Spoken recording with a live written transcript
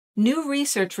New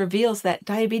research reveals that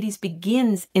diabetes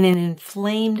begins in an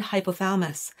inflamed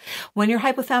hypothalamus. When your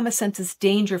hypothalamus senses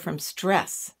danger from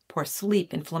stress, poor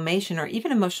sleep, inflammation, or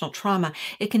even emotional trauma,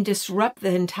 it can disrupt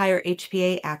the entire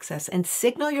HPA axis and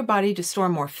signal your body to store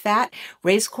more fat,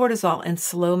 raise cortisol, and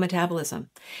slow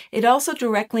metabolism. It also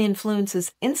directly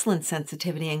influences insulin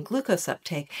sensitivity and glucose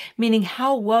uptake, meaning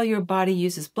how well your body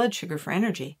uses blood sugar for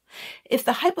energy. If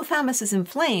the hypothalamus is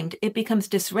inflamed, it becomes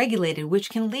dysregulated, which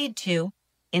can lead to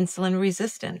insulin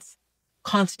resistance,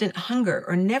 constant hunger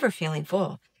or never feeling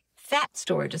full, fat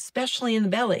storage, especially in the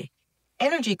belly,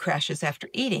 energy crashes after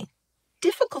eating,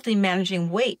 difficulty managing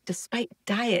weight despite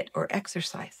diet or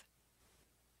exercise.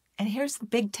 And here's the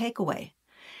big takeaway.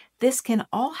 This can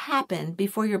all happen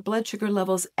before your blood sugar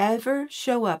levels ever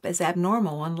show up as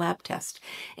abnormal on lab tests.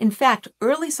 In fact,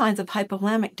 early signs of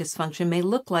hypothalamic dysfunction may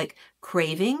look like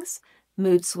cravings,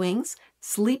 mood swings,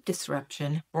 sleep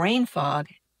disruption, brain fog,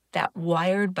 that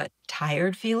wired but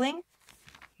tired feeling.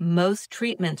 Most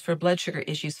treatments for blood sugar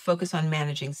issues focus on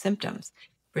managing symptoms,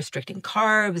 restricting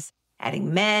carbs,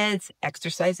 adding meds,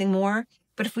 exercising more.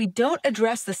 But if we don't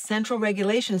address the central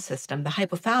regulation system, the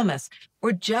hypothalamus,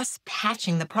 we're just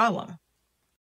patching the problem.